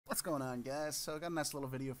What's going on, guys? So I got a nice little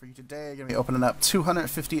video for you today. I'm going to be opening up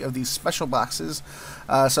 250 of these special boxes.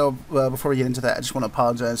 Before we get into that, I just want to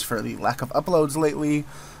apologize for the lack of uploads lately.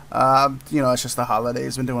 You know, it's just the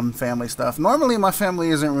holidays. Been doing family stuff. Normally, my family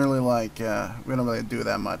isn't really like, we don't really do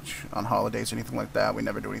that much on holidays or anything like that. We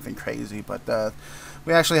never do anything crazy, but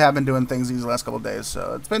we actually have been doing things these last couple of days,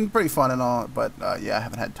 so it's been pretty fun and all, but yeah, I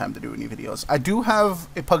haven't had time to do any videos. I do have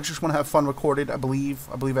a Pug Just Wanna Have Fun recorded, I believe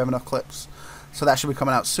I have enough clips, so that should be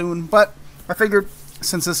coming out soon, but I figured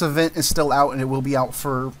since this event is still out and it will be out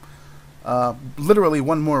for literally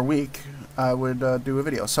one more week, I would do a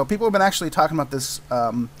video. So people have been actually talking about this,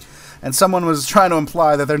 and someone was trying to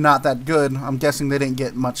imply that they're not that good. I'm guessing they didn't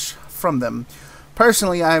get much from them.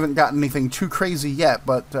 Personally, I haven't gotten anything too crazy yet,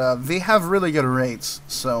 but they have really good rates,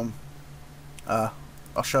 so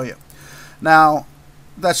I'll show you. Now,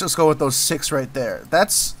 let's just go with those 6 right there.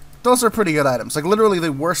 Those are pretty good items. Like, literally,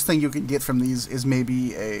 the worst thing you can get from these is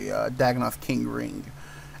maybe a Dagonoth King ring,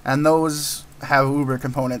 and those have Uber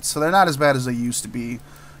components, so they're not as bad as they used to be.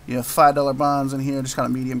 You have $5 bonds in here, just kind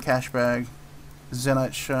of medium cash bag,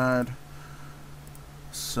 Zenite shard.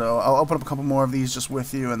 So I'll open up a couple more of these just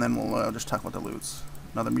with you, and then we'll just talk about the loots.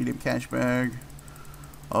 Another medium cash bag.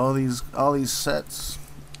 All these sets,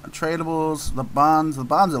 tradables, the bonds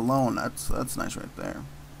alone. That's nice right there.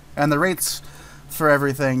 And the rates for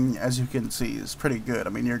everything, as you can see, is pretty good. I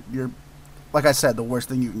mean, you're like I said, the worst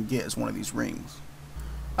thing you can get is one of these rings.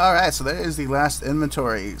 All right, so there is the last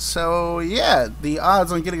inventory. So yeah, the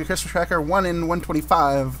odds on getting a Christmas tracker 1 in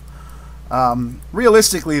 125.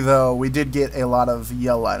 Realistically, though, we did get a lot of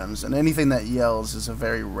yell items, and anything that yells is a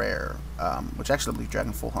very rare, which actually I believe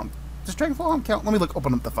Dragon Full Hump. Does Dragon Full Hump count? Let me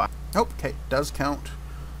open up the file. Oh, okay, it does count.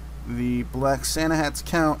 The black Santa hats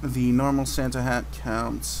count, the normal Santa hat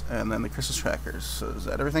counts, and then the Christmas trackers. So is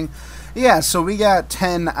that everything? Yeah, so we got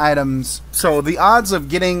 10 items. So the odds of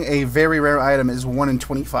getting a very rare item is 1 in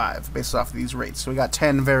 25, based off of these rates. So we got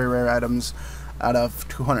 10 very rare items out of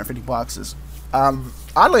 250 boxes.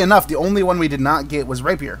 Oddly enough, the only one we did not get was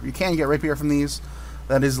Rapier. You can get Rapier from these.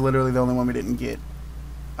 That is literally the only one we didn't get.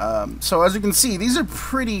 So as you can see, these are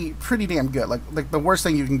pretty damn good. Like the worst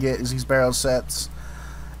thing you can get is these barrel sets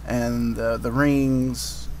and the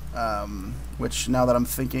rings, which now that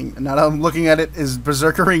I'm looking at it, is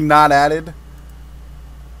Berserker ring not added?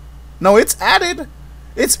 No, it's added.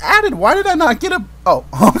 It's added. Why did I not get a? Oh,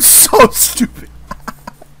 I'm so stupid.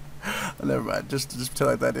 Never mind. Just pretend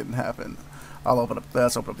like that didn't happen.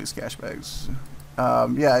 Let's open up these cash bags.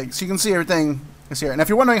 Yeah, so you can see everything is here. And if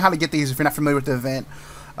you're wondering how to get these, if you're not familiar with the event,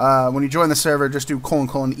 when you join the server, just do :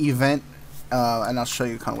 event, and I'll show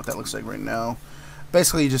you kind of what that looks like right now.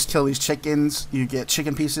 Basically, you just kill these chickens. You get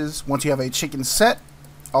chicken pieces. Once you have a chicken set,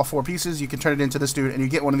 all 4 pieces, you can turn it into this dude, and you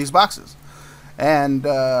get one of these boxes. And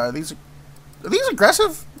are these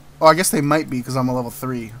aggressive? Oh, I guess they might be because I'm a level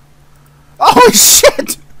 3. Oh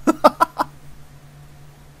shit!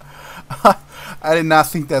 I did not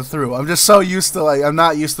think that through. I'm just so used to, I'm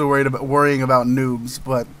not used to worrying about noobs,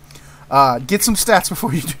 but get some stats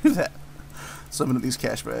before you do that. Let's open up these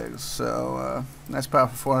cash bags. So, nice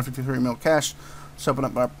powerful 453 mil cash. Let's open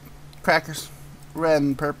up our crackers. Red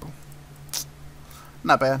and purple.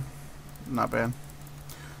 Not bad. Not bad.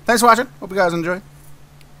 Thanks for watching. Hope you guys enjoy.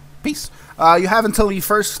 Peace. You have until the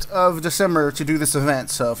 1st of December to do this event,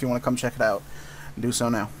 so if you want to come check it out, do so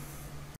now.